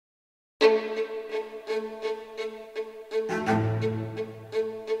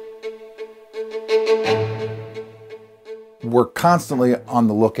We're constantly on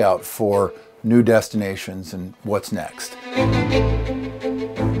the lookout for new destinations and what's next.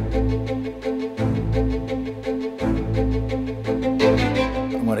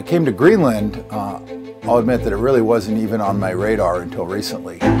 When it came to Greenland, I'll admit that it really wasn't even on my radar until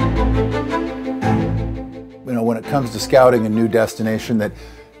recently. You know, when it comes to scouting a new destination that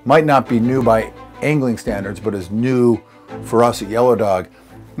might not be new by angling standards, but is new for us at Yellow Dog,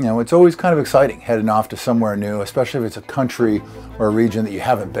 you know, it's always kind of exciting heading off to somewhere new, especially if it's a country or a region that you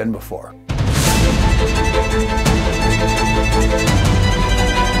haven't been before.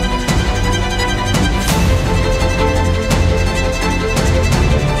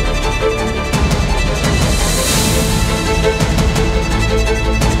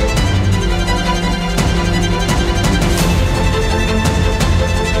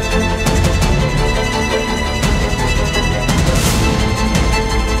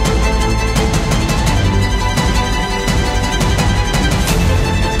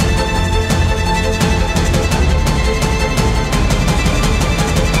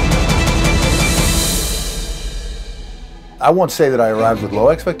 I won't say that I arrived with low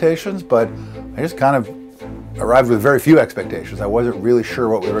expectations, but I just kind of arrived with very few expectations. I wasn't really sure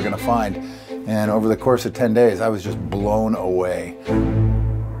what we were going to find. And over the course of 10 days, I was just blown away.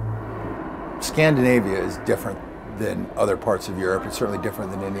 Scandinavia is different than other parts of Europe. It's certainly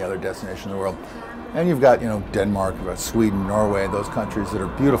different than any other destination in the world. And you've got, you know, Denmark, you've got Sweden, Norway, those countries that are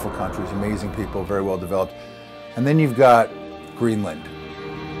beautiful countries, amazing people, very well developed. And then you've got Greenland.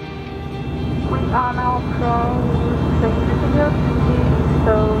 We are now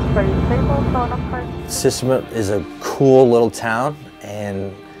Sissemet is a cool little town,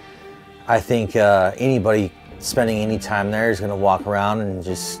 and I think anybody spending any time there is going to walk around and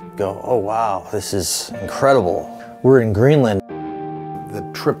just go, oh wow, this is incredible. We're in Greenland. The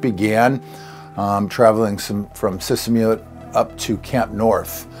trip began traveling from Sissemet up to Camp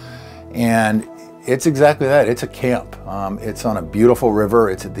North, and it's exactly that. It's a camp. It's on a beautiful river.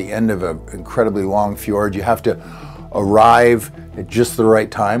 It's at the end of an incredibly long fjord. You have to arrive at just the right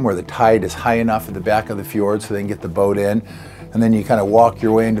time where the tide is high enough at the back of the fjord so they can get the boat in. And then you kind of walk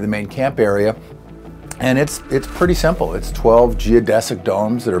your way into the main camp area. And it's pretty simple. It's 12 geodesic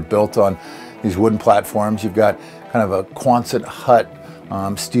domes that are built on these wooden platforms. You've got kind of a Quonset hut,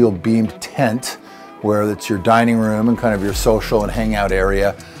 steel beamed tent where it's your dining room and kind of your social and hangout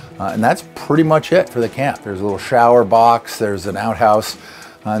area. And that's pretty much it for the camp. There's a little shower box, there's an outhouse,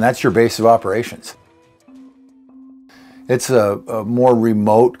 and that's your base of operations. It's a more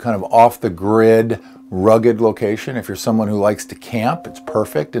remote, kind of off the grid, rugged location. If you're someone who likes to camp, it's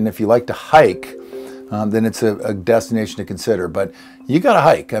perfect. And if you like to hike, then it's a destination to consider. But you got to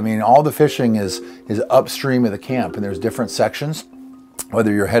hike. I mean, all the fishing is upstream of the camp, and there's different sections.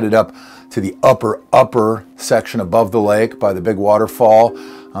 Whether you're headed up to the upper section above the lake by the big waterfall,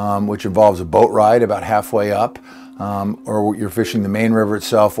 which involves a boat ride about halfway up, or you're fishing the main river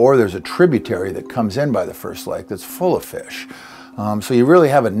itself, or there's a tributary that comes in by the first lake that's full of fish. So you really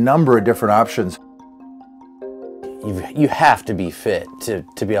have a number of different options. You have to be fit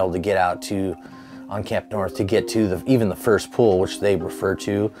to be able to get out on Camp North, to get to even the first pool, which they refer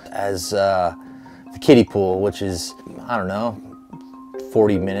to as the kiddie pool, which is, I don't know,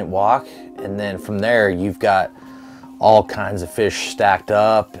 40-minute walk. And then from there you've got all kinds of fish stacked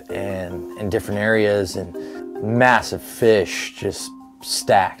up and in different areas, and massive fish just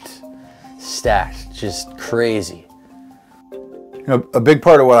stacked, just crazy. You know, a big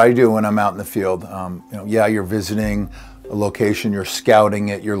part of what I do when I'm out in the field, you know, yeah, you're visiting a location, you're scouting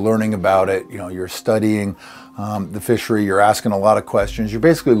it, you're learning about it, you know, you're studying the fishery, you're asking a lot of questions. You're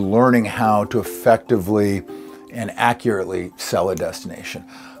basically learning how to effectively and accurately sell a destination.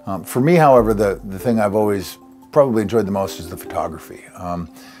 For me, however, the thing I've always probably enjoyed the most is the photography.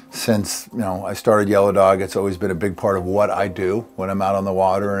 Since, you know, I started Yellow Dog, it's always been a big part of what I do when I'm out on the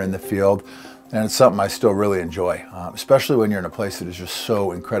water and in the field. And it's something I still really enjoy, especially when you're in a place that is just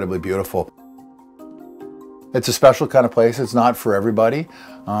so incredibly beautiful. It's a special kind of place. It's not for everybody,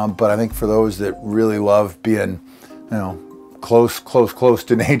 but I think for those that really love being, you know, close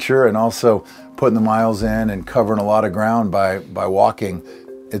to nature, and also putting the miles in and covering a lot of ground by walking,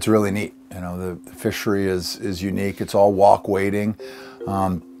 it's really neat. You know, the fishery is unique. It's all walk wading,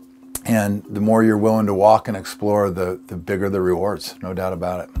 and the more you're willing to walk and explore, the bigger the rewards, no doubt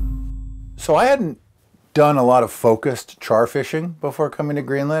about it. So I hadn't done a lot of focused char fishing before coming to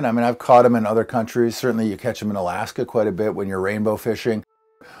Greenland. I mean, I've caught them in other countries. Certainly you catch them in Alaska quite a bit when you're rainbow fishing.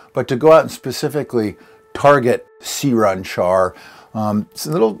 But to go out and specifically target sea run char Some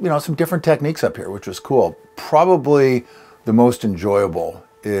little, some different techniques up here, which was cool. Probably the most enjoyable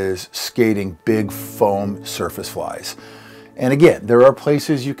is skating big foam surface flies. And again, there are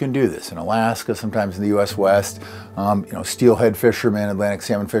places you can do this. In Alaska, sometimes in the US West, steelhead fishermen, Atlantic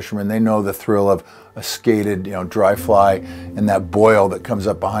salmon fishermen, they know the thrill of a skated, dry fly and that boil that comes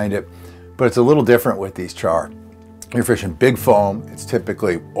up behind it. But it's a little different with these char. You're fishing big foam. It's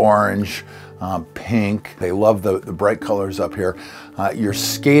typically orange, pink. They love the bright colors up here. You're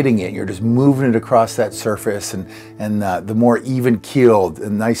skating it. You're just moving it across that surface, and the more even keeled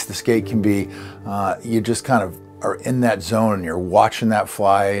and nice the skate can be, you just kind of are in that zone, and you're watching that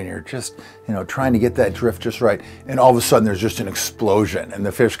fly, and you're just trying to get that drift just right. And all of a sudden, there's just an explosion, and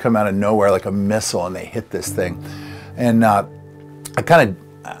the fish come out of nowhere like a missile, and they hit this thing. And I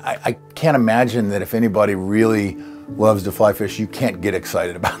can't imagine that if anybody really loves to fly fish, you can't get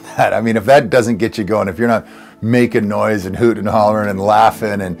excited about that. I mean, if that doesn't get you going, if you're not making noise and hooting and hollering and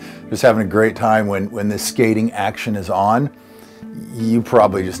laughing and just having a great time when the skating action is on, you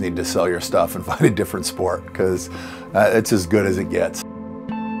probably just need to sell your stuff and find a different sport, because it's as good as it gets.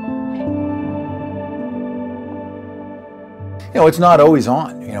 It's not always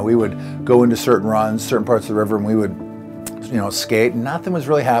on. We would go into certain runs, certain parts of the river, and we would skate, and nothing was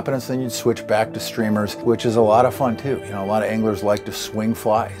really happening, so then you'd switch back to streamers, which is a lot of fun too. A lot of anglers like to swing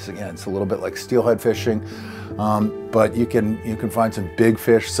flies. Again, it's a little bit like steelhead fishing, but you can find some big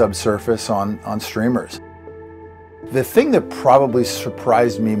fish subsurface on streamers. The thing that probably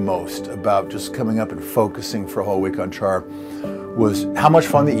surprised me most about just coming up and focusing for a whole week on char was how much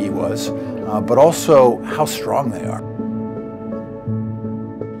fun the eat was, but also how strong they are.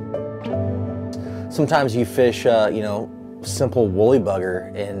 Sometimes you fish, simple woolly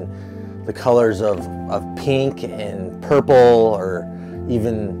bugger in the colors of pink and purple, or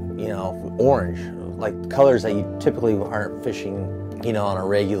even orange, like colors that you typically aren't fishing on a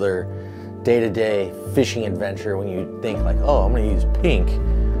regular day-to-day fishing adventure. When you think like, oh, I'm going to use pink,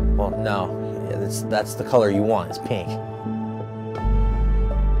 well, no, that's the color you want, is pink.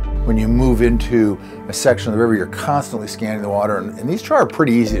 When you move into a section of the river, you're constantly scanning the water, and these char are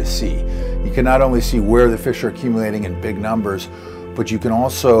pretty easy to see. You can not only see where the fish are accumulating in big numbers, but you can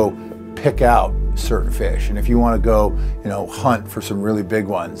also pick out certain fish. And if you want to go, hunt for some really big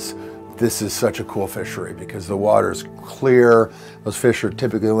ones, this is such a cool fishery because the water is clear. Those fish are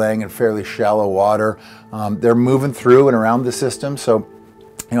typically laying in fairly shallow water. They're moving through and around the system, so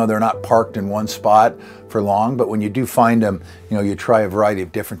they're not parked in one spot for long, but when you do find them, you try a variety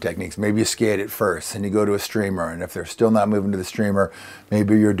of different techniques. Maybe you skate it first, and you go to a streamer, and if they're still not moving to the streamer,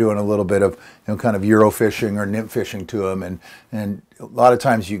 maybe you're doing a little bit of, kind of Euro fishing or nymph fishing to them, and a lot of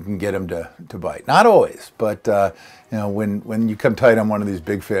times you can get them to bite. Not always, but when you come tight on one of these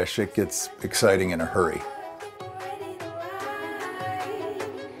big fish, it gets exciting in a hurry.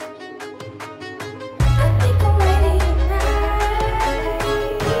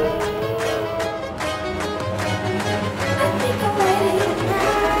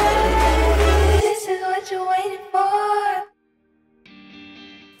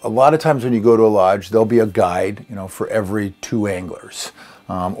 A lot of times when you go to a lodge, there'll be a guide, for every 2 anglers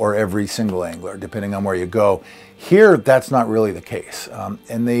or every single angler, depending on where you go. Here, that's not really the case.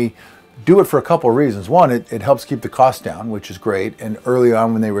 And they do it for a couple of reasons. One, it helps keep the cost down, which is great. And early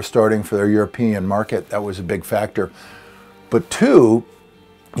on when they were starting for their European market, that was a big factor. But 2,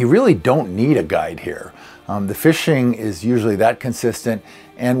 you really don't need a guide here. The fishing is usually that consistent.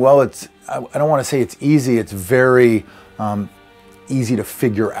 And while I don't want to say it's easy, it's very easy to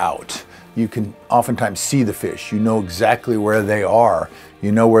figure out. You can oftentimes see the fish. You know exactly where they are.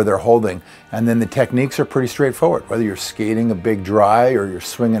 You know where they're holding. And then the techniques are pretty straightforward. Whether you're skating a big dry or you're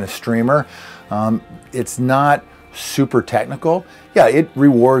swinging a streamer, it's not super technical. Yeah, it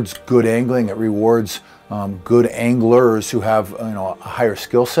rewards good angling. It rewards good anglers who have a higher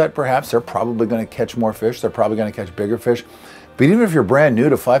skill set perhaps. They're probably going to catch more fish. They're probably going to catch bigger fish. But even if you're brand new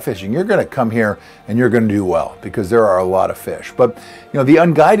to fly fishing, you're going to come here and you're going to do well because there are a lot of fish. But the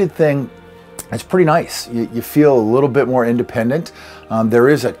unguided thing is pretty nice. You feel a little bit more independent. There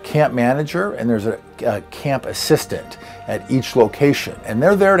is a camp manager and there's a camp assistant at each location, and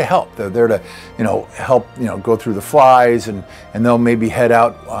they're there to help. They're there to help go through the flies, and they'll maybe head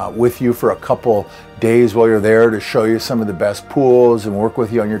out with you for a couple days while you're there to show you some of the best pools and work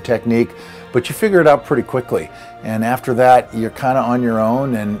with you on your technique. But you figure it out pretty quickly. And after that, you're kind of on your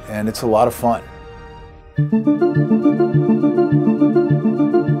own, and it's a lot of fun.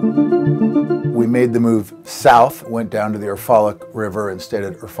 We made the move south, went down to the Erfalik River and stayed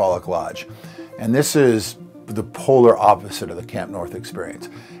at Erfalik Lodge. And this is the polar opposite of the Camp North experience.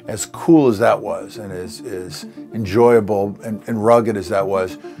 As cool as that was, and as enjoyable and rugged as that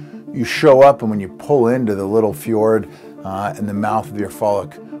was, you show up, and when you pull into the little fjord in the mouth of the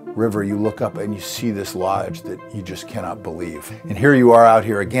Erfalik River, you look up and you see this lodge that you just cannot believe. And here you are out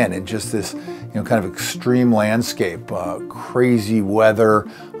here again in just this, kind of extreme landscape, crazy weather,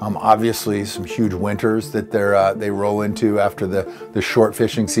 obviously some huge winters that they roll into after the short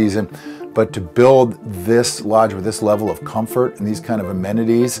fishing season. But to build this lodge with this level of comfort and these kind of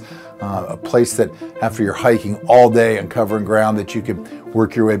amenities, a place that after you're hiking all day and covering ground that you could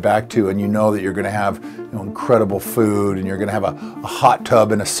work your way back to, and you know that you're going to have incredible food, and you're going to have a hot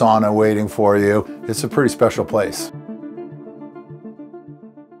tub and a sauna waiting for you. It's a pretty special place.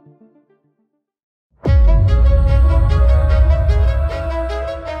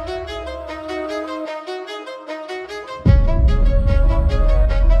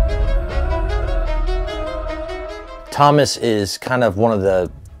 Thomas is kind of one of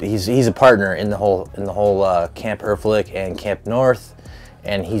the, he's a partner in the whole Camp Erfalik and Camp North,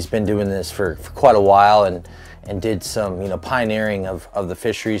 and he's been doing this for quite a while, and did some pioneering of the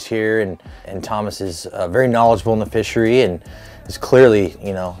fisheries here, and Thomas is very knowledgeable in the fishery, and is clearly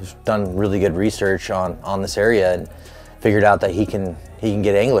has done really good research on this area, and figured out that he can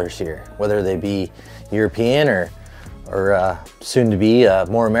get anglers here, whether they be European or soon to be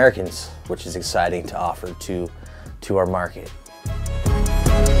more Americans, which is exciting to offer to our market.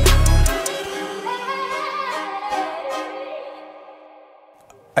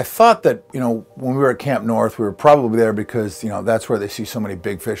 I thought that, when we were at Camp North, we were probably there because, that's where they see so many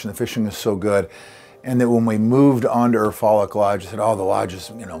big fish and the fishing is so good. And that when we moved on to Erfalik Lodge, I said, oh, the lodge is,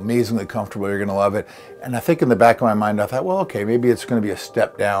 amazingly comfortable, you're gonna love it. And I think in the back of my mind, I thought, well, okay, maybe it's gonna be a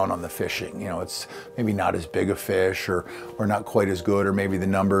step down on the fishing. It's maybe not as big a fish or not quite as good, or maybe the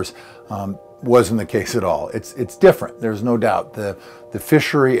numbers. Wasn't the case at all. It's different, there's no doubt. The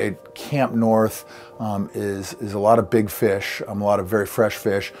fishery at Camp North is a lot of big fish, a lot of very fresh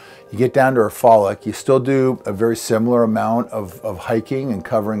fish. You get down to Erfalik, you still do a very similar amount of hiking and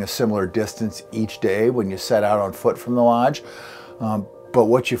covering a similar distance each day when you set out on foot from the lodge. But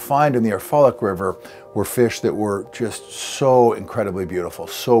what you find in the Erfalik River were fish that were just so incredibly beautiful,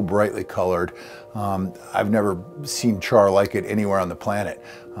 so brightly colored. I've never seen char like it anywhere on the planet.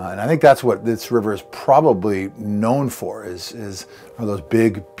 And I think that's what this river is probably known for, are those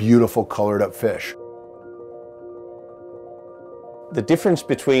big, beautiful, colored up fish. The difference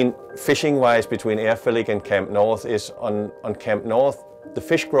between fishing-wise between Erfalik and Camp North is on Camp North, the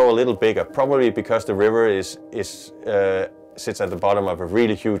fish grow a little bigger, probably because the river sits at the bottom of a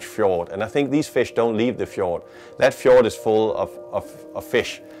really huge fjord. And I think these fish don't leave the fjord. That fjord is full of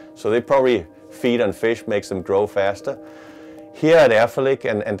fish. So they probably feed on fish, makes them grow faster. Here at Erfalik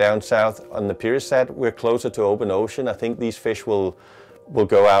and down south on the Pirisat, we're closer to open ocean. I think these fish will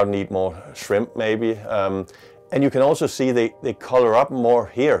go out and eat more shrimp maybe. And you can also see they color up more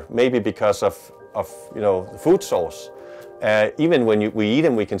here, maybe because of the food source. Even when we eat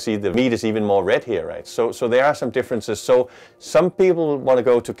them, we can see the meat is even more red here, right? So there are some differences. So some people want to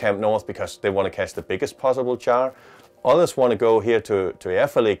go to Camp North because they want to catch the biggest possible char. Others want to go here to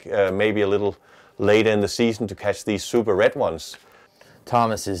Erfalik, maybe a little later in the season to catch these super red ones.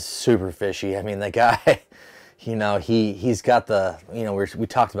 Thomas is super fishy. I mean, the guy, he's got the, we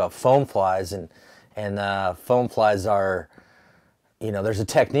talked about foam flies, and foam flies are, there's a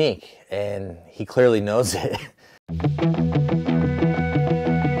technique, and he clearly knows it.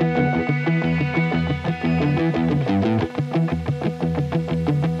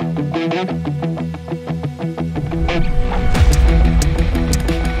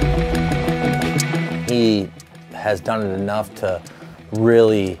 He has done it enough to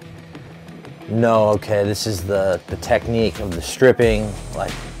really know, okay, this is the technique of the stripping,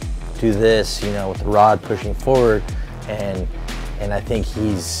 like do this, with the rod pushing forward, and I think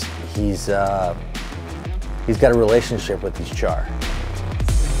he's got a relationship with these char.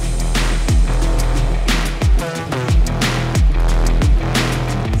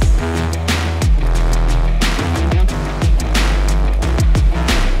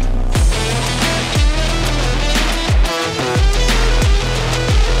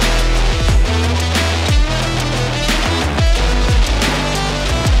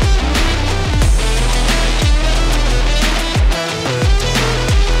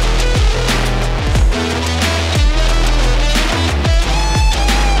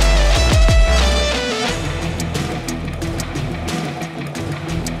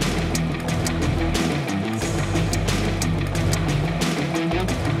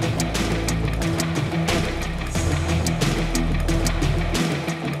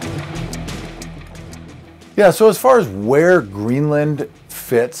 Yeah, so as far as where Greenland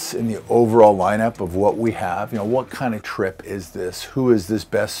fits in the overall lineup of what we have, what kind of trip is this? Who is this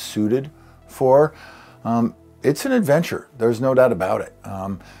best suited for? It's an adventure. There's no doubt about it.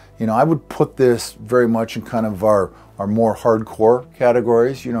 I would put this very much in kind of our more hardcore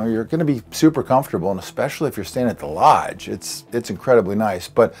categories. You're going to be super comfortable, and especially if you're staying at the lodge, it's incredibly nice.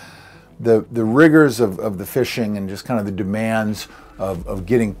 But the rigors of the fishing and just kind of the demands of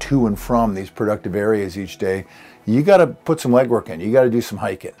getting to and from these productive areas each day, you got to put some legwork in. You got to do some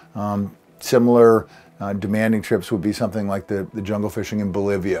hiking. Similar demanding trips would be something like the jungle fishing in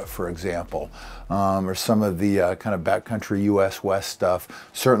Bolivia, for example, or some of the kind of backcountry US West stuff.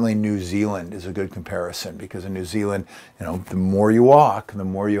 Certainly New Zealand is a good comparison, because in New Zealand, the more you walk, the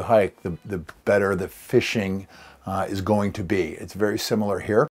more you hike, the better the fishing is going to be. It's very similar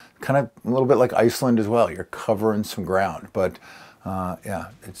here. Kind of a little bit like Iceland as well. You're covering some ground, but yeah,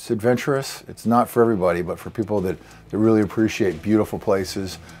 it's adventurous. It's not for everybody, but for people that really appreciate beautiful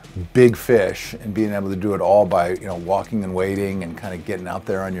places, big fish, and being able to do it all by walking and wading and kind of getting out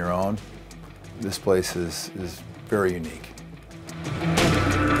there on your own. This place is very unique.